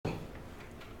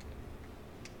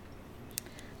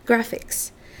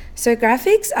Graphics. So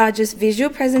graphics are just visual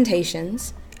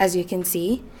presentations, as you can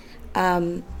see.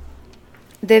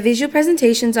 They're visual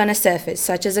presentations on a surface,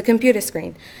 such as a computer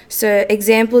screen. So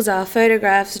examples are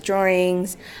photographs,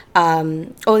 drawings,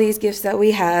 all these gifts that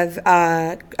we have,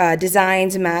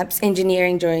 designs, maps,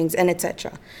 engineering drawings, and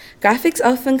etc. Graphics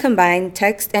often combine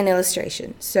text and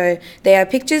illustration. So they are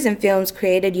pictures and films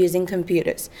created using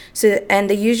computers. And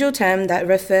the usual term that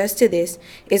refers to this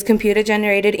is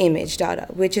computer-generated image data,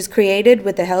 which is created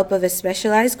with the help of a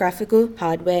specialized graphical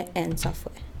hardware and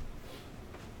software.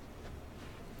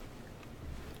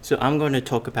 So I'm going to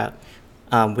talk about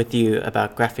with you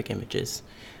about graphic images.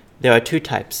 There are two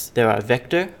types. There are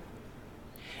vector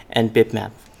and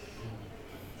bitmap.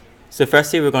 So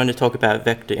firstly, we're going to talk about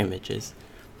vector images.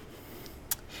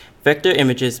 Vector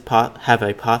images have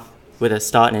a path with a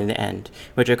start and an end,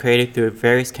 which are created through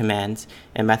various commands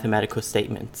and mathematical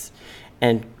statements,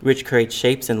 and which create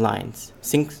shapes and lines.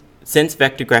 Since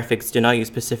vector graphics do not use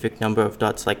specific number of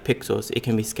dots like pixels, it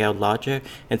can be scaled larger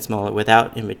and smaller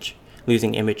without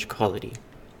losing image quality,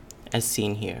 as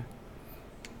seen here.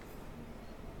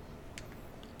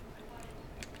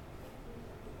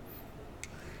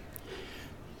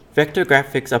 Vector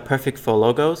graphics are perfect for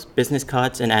logos, business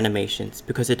cards, and animations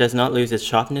because it does not lose its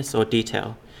sharpness or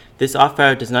detail. This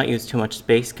software does not use too much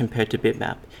space compared to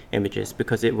bitmap images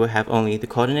because it will have only the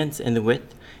coordinates and the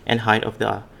width and height of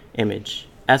the image.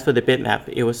 As for the bitmap,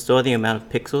 it will store the amount of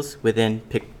pixels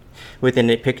within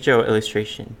a picture or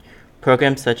illustration.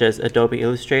 Programs such as Adobe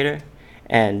Illustrator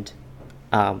and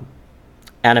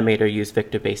Animator use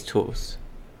vector-based tools.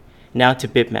 Now to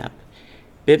bitmap.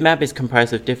 Bitmap is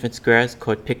comprised of different squares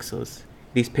called pixels.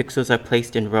 These pixels are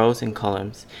placed in rows and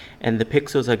columns, and the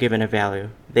pixels are given a value.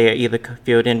 They are either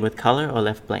filled in with color or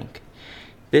left blank.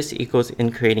 This equals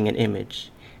in creating an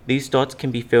image. These dots can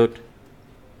be filled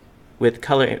with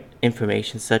color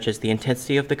information such as the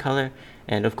intensity of the color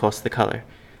and, of course, the color.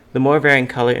 The more varying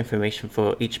color information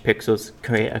for each pixels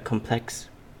create a complex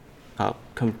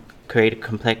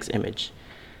image.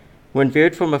 When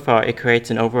viewed from afar, it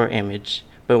creates an overall image,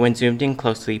 but when zoomed in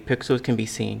closely, pixels can be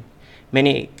seen,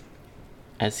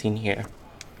 as seen here.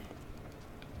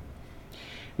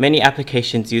 Many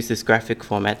applications use this graphic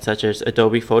format, such as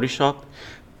Adobe Photoshop,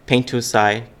 Paint Tool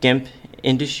SAI, GIMP.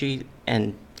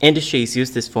 Industries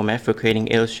use this format for creating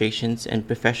illustrations and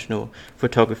professional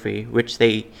photography, which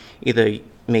they either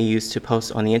may use to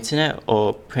post on the internet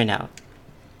or print out.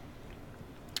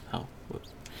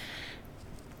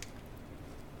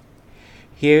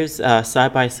 Here's a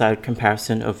side-by-side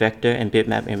comparison of vector and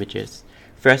bitmap images.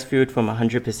 First viewed from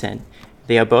 100%,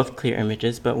 they are both clear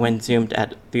images, but when zoomed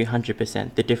at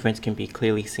 300%, the difference can be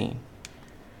clearly seen.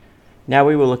 Now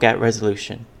we will look at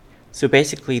resolution. So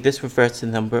basically, this refers to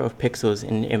the number of pixels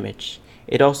in an image.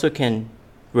 It also can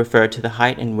refer to the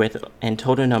height and width and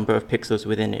total number of pixels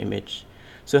within an image.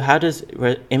 So how does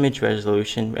image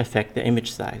resolution affect the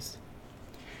image size?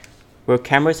 Well,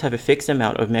 cameras have a fixed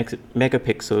amount of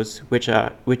megapixels,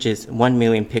 which is 1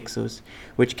 million pixels,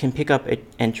 which can pick up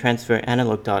and transfer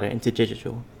analog data into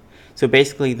digital. So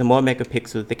basically, the more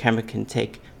megapixels the camera can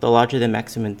take, the larger the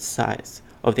maximum size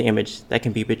of the image that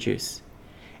can be produced.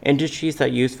 Industries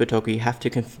that use photography have to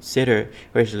consider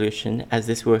resolution, as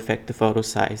this will affect the photo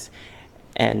size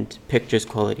and picture's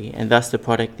quality, and thus the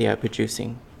product they are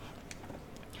producing.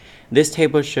 This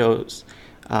table shows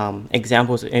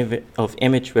examples of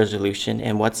image resolution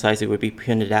and what size it would be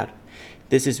printed out.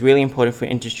 This is really important for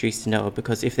industries to know,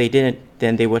 because if they didn't,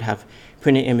 then they would have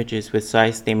printed images with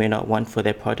size they may not want for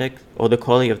their product, or the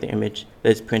quality of the image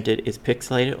that is printed is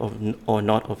pixelated or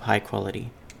not of high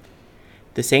quality.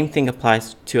 The same thing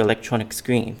applies to electronic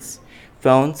screens.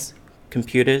 Phones,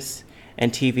 computers,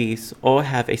 and TVs all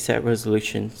have a set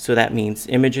resolution, so that means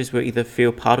images will either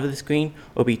fill part of the screen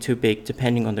or be too big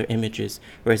depending on the image's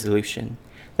resolution.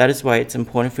 That is why it's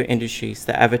important for industries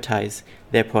that advertise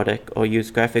their product or use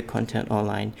graphic content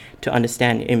online to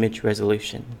understand image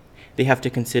resolution. They have to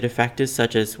consider factors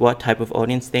such as what type of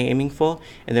audience they're aiming for,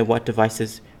 and then what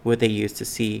devices would they use to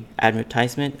see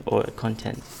advertisement or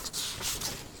content.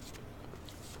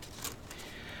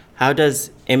 How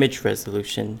does image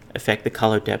resolution affect the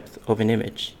color depth of an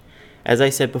image? As I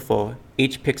said before,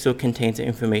 each pixel contains the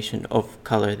information of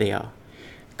color they are.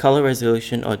 Color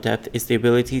resolution or depth is the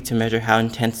ability to measure how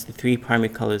intense the three primary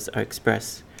colors are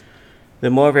expressed. The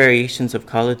more variations of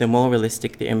color, the more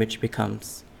realistic the image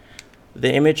becomes.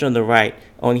 The image on the right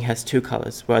only has two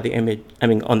colors, while the image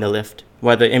on the left,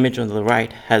 while the image on the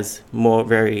right has more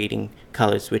varying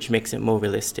colors, which makes it more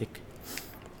realistic.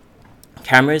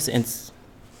 Cameras and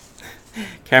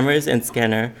Cameras and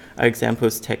scanner are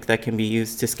examples of tech that can be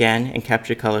used to scan and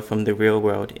capture color from the real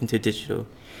world into digital.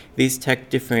 These tech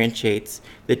differentiates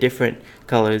the different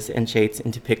colors and shades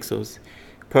into pixels.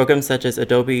 Programs such as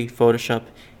Adobe Photoshop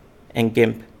and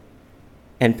GIMP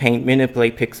and Paint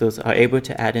manipulate pixels are able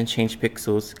to add and change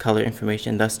pixels color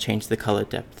information, thus change the color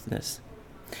depthness.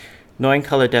 Knowing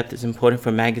color depth is important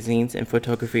for magazines and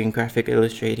photography and graphic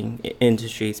illustrating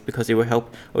industries because it will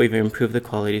help or even improve the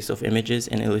qualities of images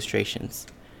and illustrations.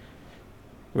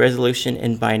 Resolution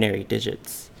in binary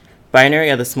digits.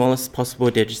 Binary are the smallest possible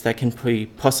digits that can be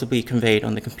possibly conveyed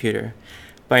on the computer.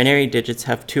 Binary digits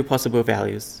have two possible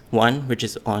values, 1, which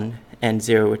is on, and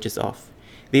 0, which is off.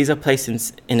 These are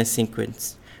placed in a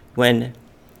sequence. When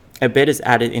a bit is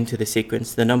added into the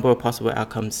sequence, the number of possible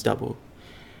outcomes double.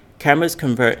 Cameras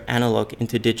convert analog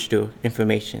into digital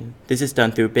information. This is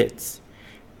done through bits.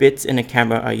 Bits in a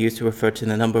camera are used to refer to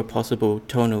the number of possible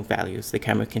tonal values the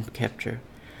camera can capture.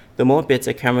 The more bits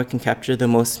a camera can capture, the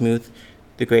more smooth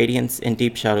the gradients and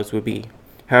deep shadows will be.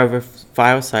 However,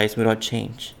 file size will not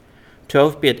change.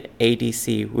 12-bit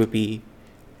ADC will be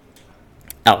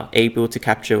able to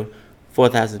capture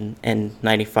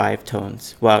 4,095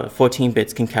 tones, while 14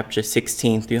 bits can capture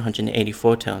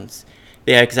 16,384 tones.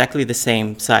 They are exactly the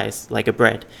same size, like a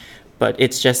bread, but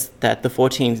it's just that the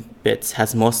 14 bits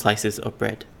has more slices of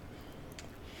bread.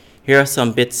 Here are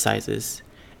some bit sizes.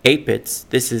 8 bits,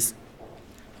 this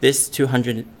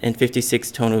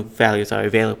 256 tonal values are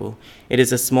available. It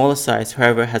is a smaller size,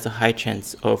 however, has a high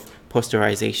chance of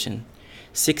posterization.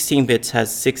 16 bits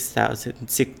has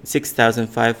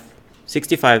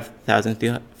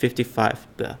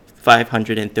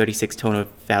 65,536 tonal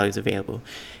values available.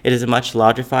 It is a much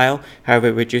larger file, however,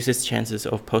 it reduces chances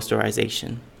of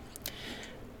posterization.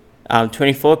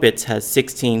 24 bits has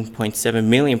 16.7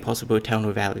 million possible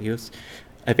tonal values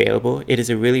available. It is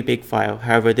a really big file,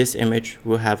 however, this image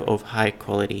will have of high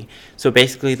quality. So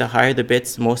basically, the higher the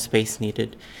bits, more space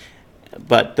needed,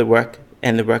 but the work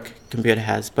computer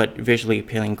has, but visually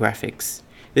appealing graphics.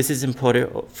 This is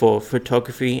important for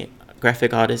photography,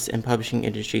 graphic artists, and publishing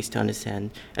industries to understand,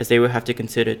 as they will have to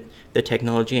consider the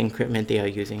technology and equipment they are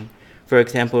using. For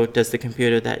example, does the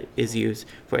computer that is used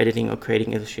for editing or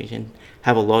creating illustration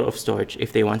have a lot of storage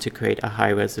if they want to create a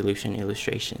high-resolution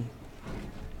illustration?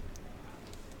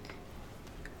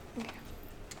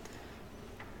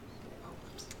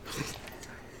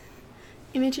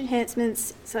 Image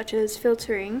enhancements such as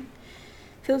filtering.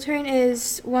 Filtering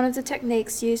is one of the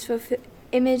techniques used for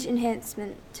image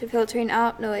enhancement to filtering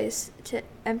out noise to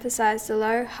emphasize the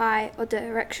low, high, or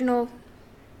directional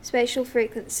spatial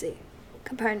frequency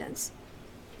components.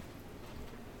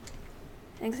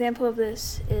 An example of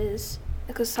this is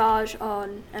a corsage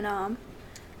on an arm,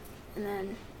 and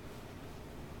then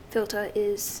filter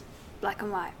is black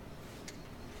and white.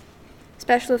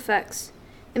 Special effects.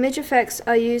 Image effects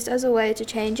are used as a way to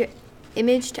change your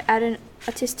image to add an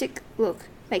artistic look,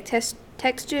 make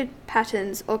textured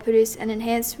patterns, or produce an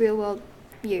enhanced real-world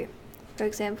view. For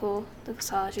example, the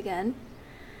corsage again,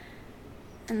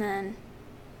 and then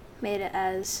made it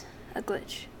as a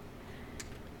glitch.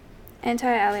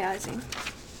 Anti-aliasing.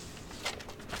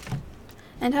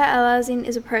 Anti-aliasing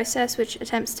is a process which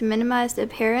attempts to minimize the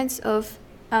appearance of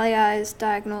aliased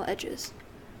diagonal edges.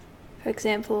 For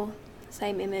example,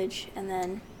 same image, and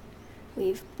then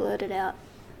we've blurred it out,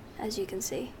 as you can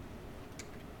see.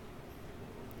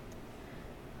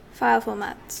 File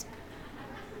formats.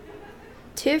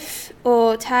 TIFF,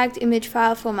 or Tagged Image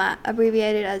File Format,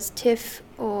 abbreviated as TIFF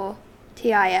or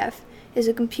TIF, is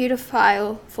a computer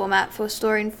file format for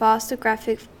storing faster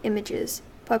graphic images,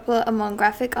 popular among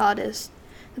graphic artists,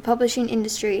 the publishing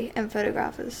industry, and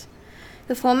photographers.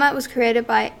 The format was created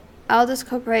by Aldous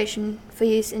Corporation for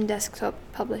use in desktop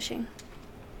publishing.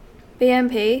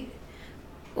 BMP,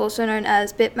 also known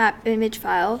as Bitmap Image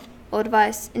File, or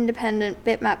Device Independent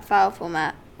Bitmap File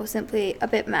Format, or simply a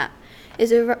bitmap,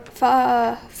 is a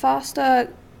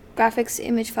faster graphics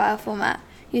image file format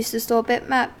used to store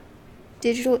bitmap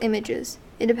digital images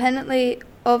independently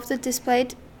of the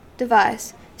displayed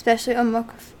device, especially on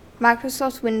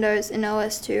Microsoft Windows and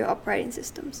OS/2 operating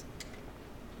systems.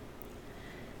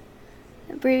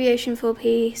 Abbreviation for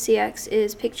PCX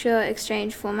is Picture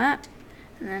Exchange Format,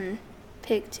 and then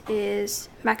PICT is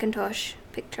Macintosh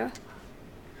Picture.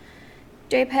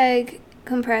 JPEG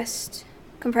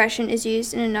compression is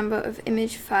used in a number of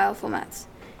image file formats.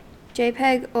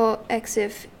 JPEG or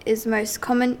EXIF is the most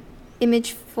common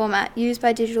image format used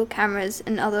by digital cameras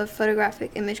and other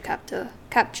photographic image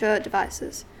capture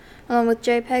devices, along with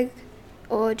JPEG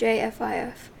or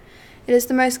JFIF. It is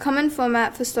the most common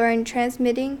format for storing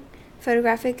transmitting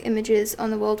photographic images on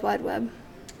the World Wide Web.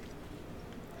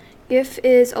 GIF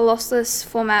is a lossless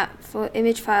format for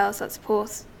image files that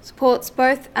supports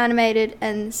both animated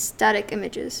and static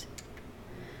images.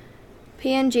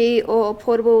 PNG, or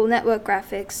Portable Network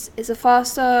Graphics, is a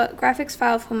faster graphics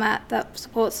file format that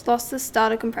supports lossless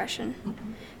data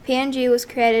compression. PNG was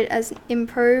created as an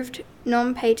improved,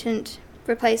 non-patent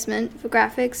replacement for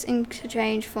graphics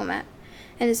interchange format,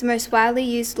 and is the most widely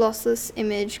used lossless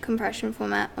image compression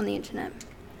format on the internet.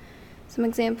 Some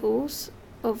examples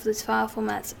of these file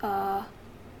formats are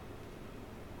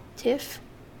TIFF,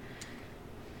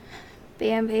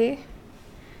 BMP.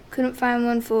 Couldn't find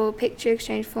one for picture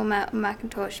exchange format on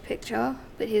Macintosh Picture,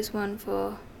 but here's one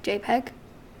for JPEG.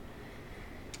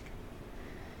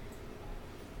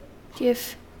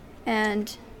 GIF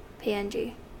and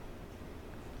PNG.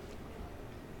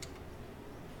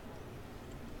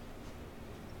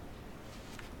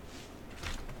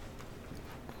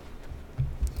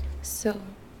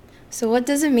 So what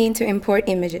does it mean to import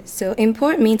images? So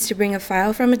import means to bring a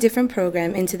file from a different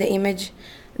program into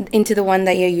the one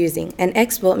that you're using, and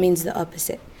export means the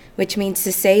opposite, which means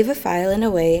to save a file in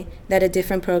a way that a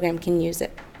different program can use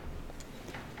it.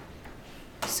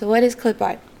 So what is clip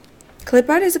art? Clip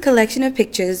art is a collection of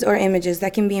pictures or images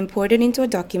that can be imported into a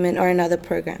document or another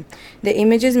program. The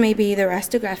images may be either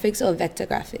raster graphics or vector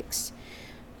graphics.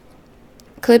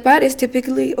 Clip art is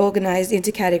typically organized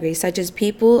into categories such as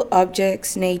people,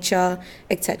 objects, nature,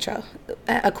 etc.,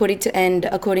 according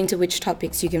to which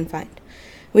topics you can find,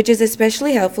 which is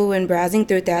especially helpful when browsing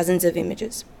through thousands of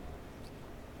images.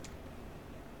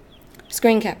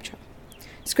 Screen capture.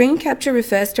 Screen capture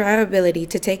refers to our ability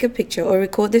to take a picture or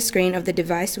record the screen of the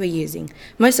device we're using,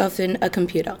 most often a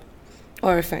computer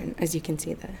or a phone, as you can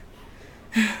see there.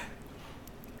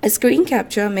 A screen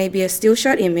capture may be a still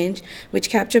shot image which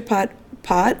captures part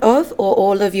of or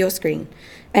all of your screen,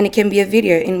 and it can be a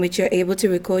video in which you're able to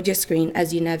record your screen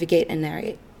as you navigate and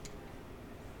narrate.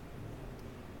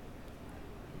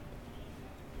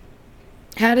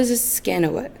 How does a scanner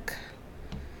work?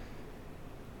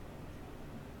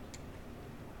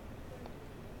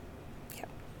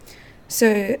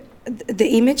 So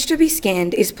the image to be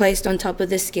scanned is placed on top of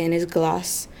the scanner's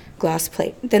glass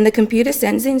plate. Then the computer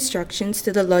sends the instructions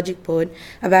to the logic board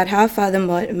about how far the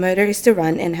motor is to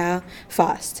run and how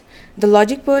fast. The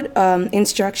logic board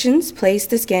instructions place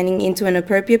the scanning into an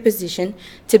appropriate position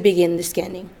to begin the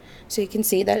scanning. So you can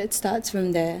see that it starts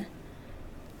from there,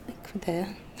 like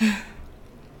there.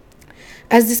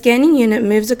 As the scanning unit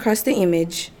moves across the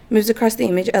image,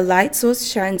 a light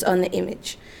source shines on the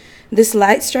image. This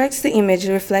light strikes the image,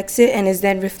 reflects it, and is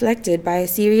then reflected by a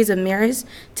series of mirrors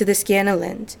to the scanner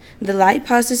lens. The light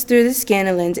passes through the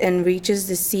scanner lens and reaches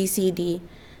the CCD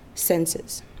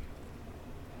sensors.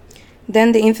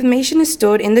 Then the information is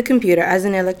stored in the computer as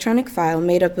an electronic file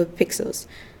made up of pixels.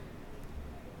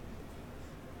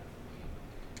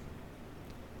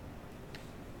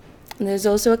 There's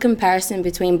also a comparison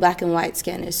between black and white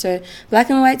scanners. So black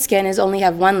and white scanners only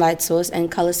have one light source and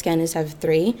color scanners have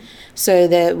three. So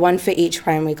they're one for each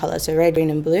primary color, so red, green,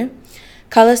 and blue.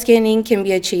 Color scanning can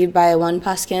be achieved by a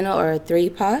one-pass scanner or a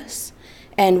three-pass.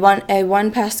 And a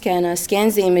one-pass scanner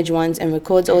scans the image once and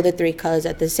records all the three colors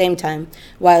at the same time,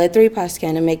 while a three-pass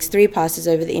scanner makes three passes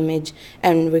over the image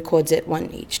and records it one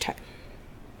each time.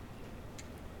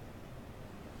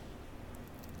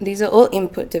 These are all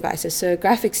input devices, so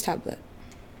graphics tablet,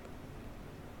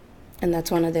 and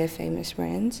that's one of their famous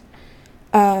brands.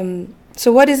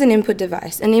 So what is an input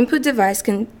device? An input device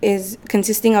is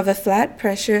consisting of a flat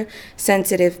pressure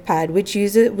sensitive pad which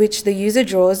the user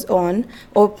draws on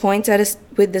or points at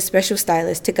with the special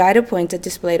stylus to guide a pointer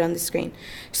displayed on the screen.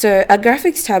 So a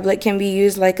graphics tablet can be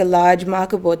used like a large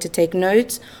marker board to take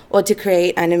notes or to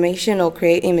create animation or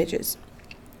create images.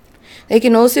 They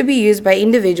can also be used by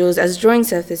individuals as drawing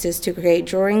surfaces to create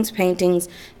drawings, paintings,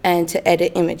 and to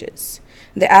edit images.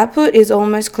 The output is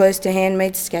almost close to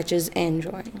handmade sketches and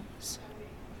drawings.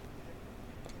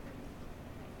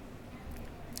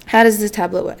 How does the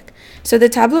tablet work? So the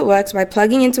tablet works by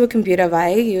plugging into a computer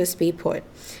via a USB port,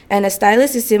 and a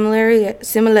stylus is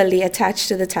similarly attached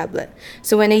to the tablet.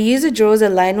 So when a user draws a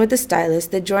line with the stylus,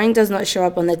 the drawing does not show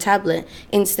up on the tablet.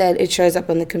 Instead, it shows up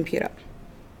on the computer.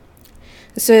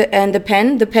 And the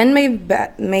pen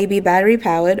may be battery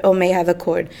powered or may have a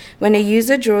cord. When a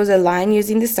user draws a line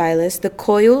using the stylus, the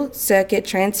coil circuit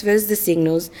transfers the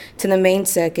signals to the main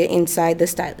circuit inside the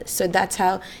stylus. So that's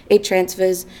how it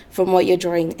transfers from what you're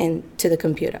drawing into the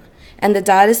computer. And the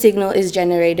data signal is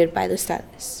generated by the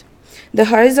stylus. The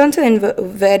horizontal and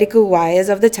vertical wires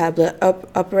of the tablet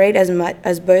operate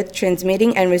as both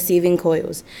transmitting and receiving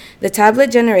coils. The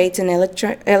tablet generates an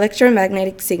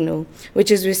electromagnetic signal, which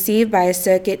is received by a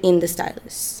circuit in the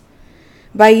stylus.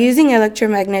 By using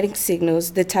electromagnetic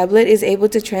signals, the tablet is able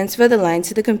to transfer the line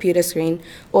to the computer screen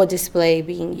or display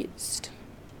being used.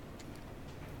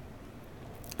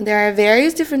 There are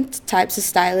various different types of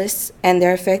stylus and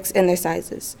their effects and their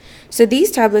sizes. So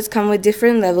these tablets come with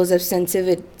different levels of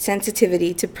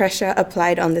sensitivity to pressure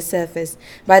applied on the surface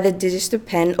by the digital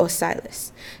pen or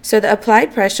stylus. So the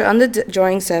applied pressure on the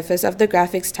drawing surface of the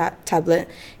graphics tablet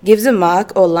gives a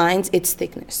mark or lines its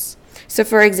thickness. So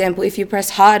for example, if you press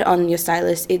hard on your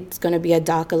stylus, it's going to be a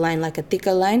darker line, like a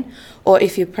thicker line, or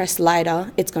if you press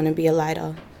lighter, it's going to be a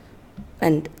lighter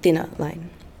and thinner line.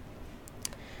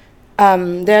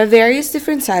 There are various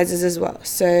different sizes as well.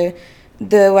 So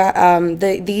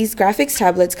these graphics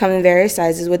tablets come in various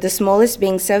sizes, with the smallest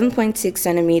being 7.6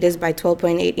 centimeters by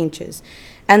 12.8 inches,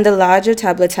 and the larger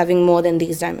tablets having more than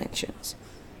these dimensions.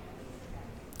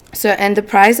 So, and the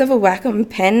price of a Wacom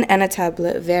pen and a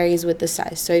tablet varies with the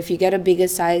size. So if you get a bigger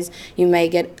size, you may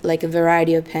get like a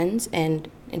variety of pens, and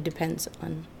it depends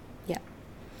on, yeah.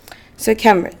 So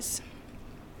cameras.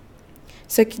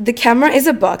 So the camera is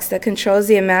a box that controls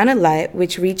the amount of light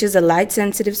which reaches a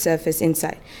light-sensitive surface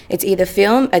inside. It's either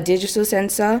film, a digital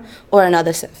sensor, or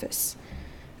another surface.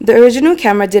 The original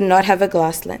camera did not have a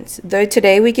glass lens, though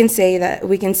today we can see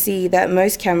that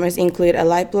most cameras include a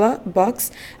light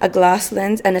box, a glass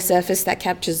lens, and a surface that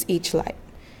captures each light.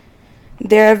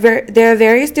 There are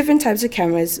various different types of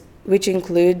cameras, which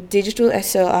include digital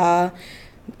SLR,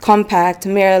 compact,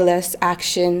 mirrorless,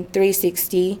 action,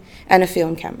 360, and a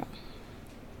film camera.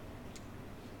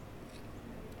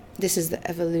 This is the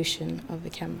evolution of a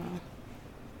camera.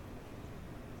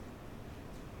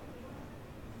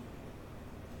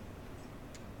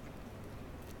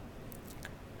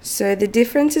 So the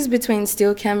differences between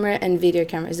still camera and video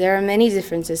cameras. There are many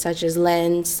differences, such as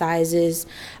lens, sizes,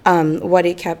 what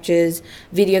it captures,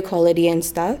 video quality and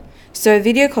stuff. So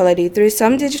video quality, though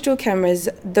some digital cameras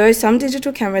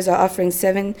are offering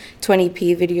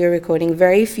 720p video recording,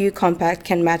 very few compact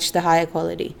can match the higher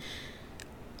quality.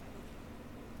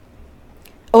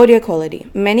 Audio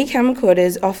quality. Many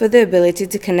camcorders offer the ability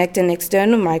to connect an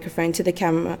external microphone to the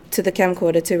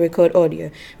camcorder to record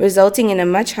audio, resulting in a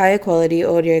much higher quality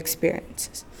audio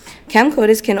experience.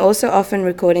 Camcorders can also often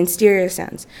record in stereo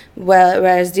sounds,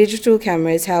 whereas digital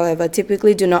cameras, however,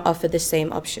 typically do not offer the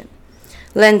same option.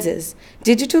 Lenses.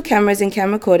 Digital cameras and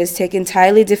camcorders take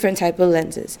entirely different type of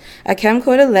lenses. A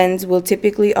camcorder lens will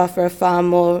typically offer a far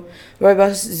more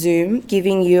robust zoom,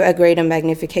 giving you a greater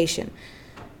magnification,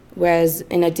 whereas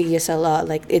in a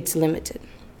DSLR, it's limited.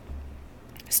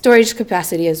 Storage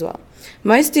capacity as well.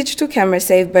 Most digital cameras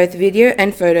save both video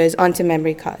and photos onto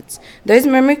memory cards. Those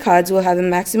memory cards will have a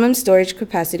maximum storage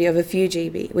capacity of a few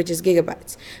GB, which is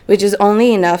gigabytes, which is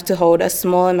only enough to hold a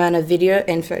small amount of video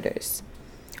and photos.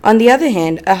 On the other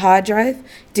hand, a hard drive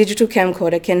digital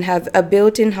camcorder can have a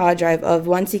built-in hard drive of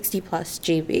 160 plus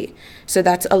GB, so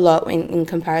that's a lot in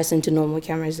comparison to normal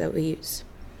cameras that we use.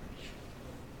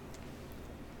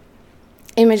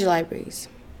 Image libraries.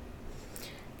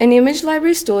 An image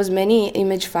library stores many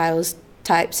image files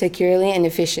typed securely and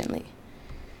efficiently.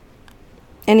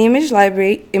 An image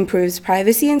library improves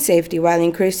privacy and safety while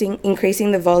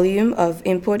increasing the volume of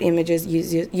import images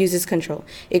users control.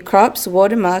 It crops,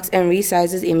 watermarks, and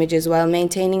resizes images while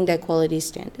maintaining their quality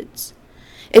standards.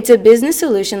 It's a business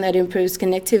solution that improves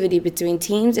connectivity between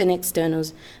teams and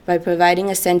externals by providing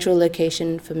a central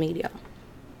location for media.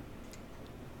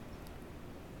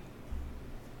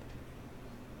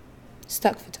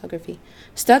 Stock photography.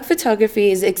 Stock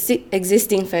photography is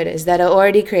existing photos that are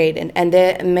already created, and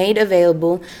they're made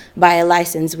available by a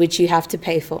license which you have to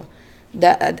pay for.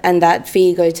 And that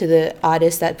fee goes to the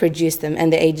artist that produced them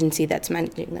and the agency that's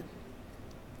managing them.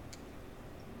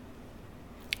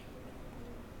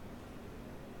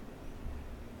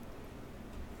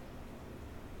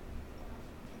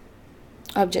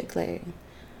 Object layering.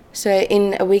 So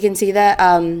we can see that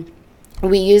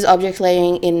we use object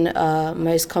layering in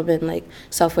most common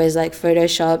softwares like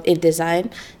Photoshop,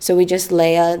 InDesign. So we just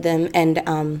layer them,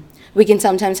 and we can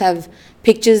sometimes have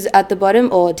pictures at the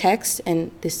bottom or text,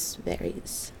 and this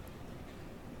varies.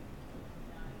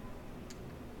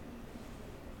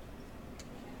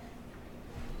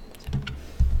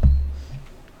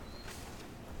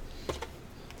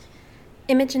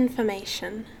 Image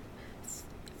information.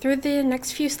 Through the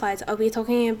next few slides, I'll be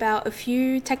talking about a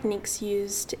few techniques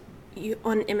used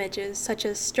on images, such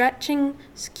as stretching,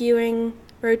 skewing,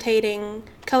 rotating,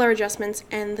 color adjustments,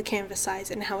 and the canvas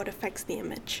size and how it affects the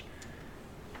image.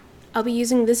 I'll be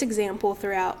using this example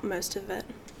throughout most of it.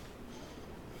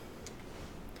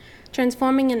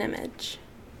 Transforming an image.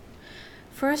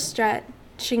 For a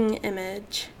stretching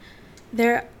image,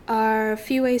 there are a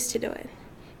few ways to do it.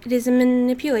 It is a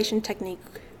manipulation technique.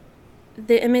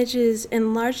 The image is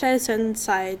enlarged at a certain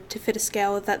size to fit a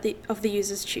scale of the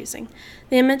user's choosing.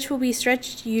 The image will be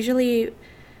stretched. The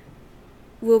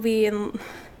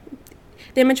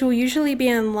image will usually be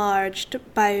enlarged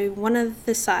by one of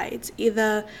the sides,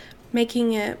 either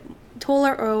making it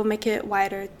taller or make it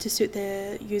wider to suit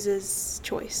the user's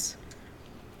choice.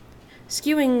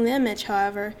 Skewing the image,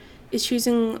 however, is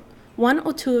choosing one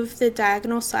or two of the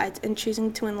diagonal sides and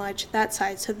choosing to enlarge that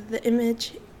side so that the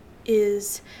image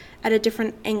is at a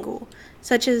different angle,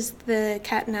 such as the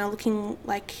cat now looking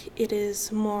like it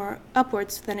is more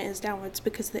upwards than it is downwards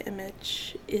because the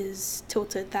image is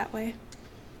tilted that way.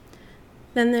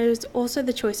 Then there's also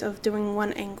the choice of doing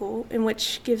one angle, in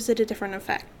which gives it a different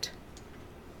effect.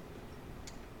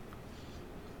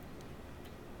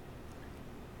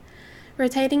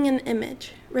 Rotating an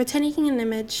image. Rotating an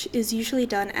image is usually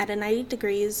done at a 90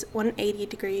 degrees, 180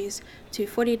 degrees,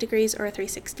 240 degrees, or a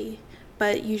 360,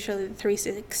 but usually the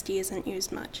 360 isn't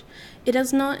used much. It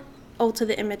does not alter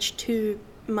the image too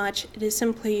much, it is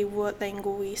simply what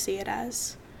angle we see it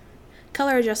as.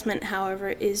 Color adjustment, however,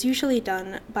 is usually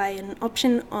done by an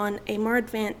option on a more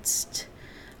advanced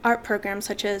art program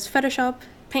such as Photoshop,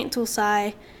 Paint Tool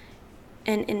SCI,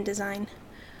 and InDesign.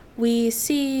 We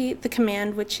see the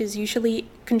command, which is usually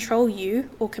Control U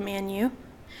or Command U,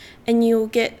 and you'll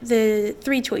get the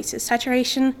three choices: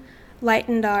 saturation, light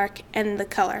and dark, and the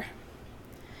color.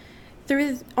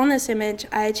 On this image,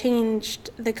 I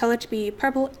changed the color to be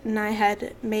purple, and I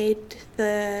had made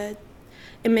the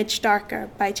image darker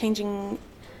by changing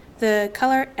the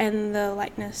color and the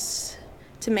lightness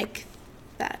to make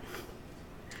that.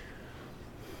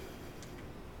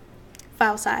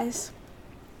 File size.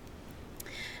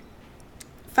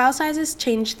 File sizes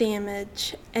change the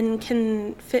image and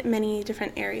can fit many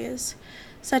different areas,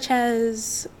 such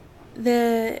as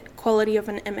the quality of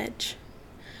an image.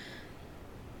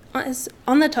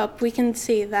 On the top, we can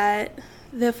see that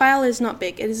the file is not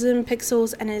big. It is in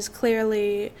pixels and is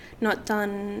clearly not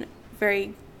done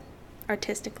very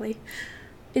artistically.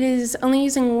 It is only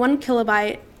using 1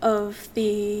 kilobyte of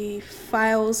the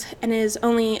files and is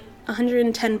only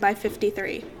 110 by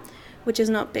 53, which is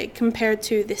not big, compared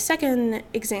to the second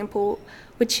example,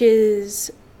 which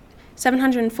is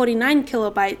 749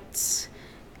 kilobytes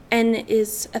and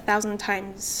is 1,000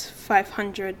 times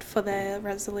 500 for the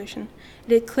resolution.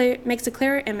 It makes a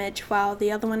clearer image, while the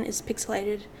other one is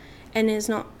pixelated and is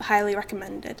not highly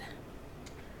recommended.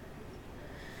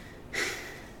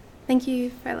 Thank you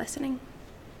for listening.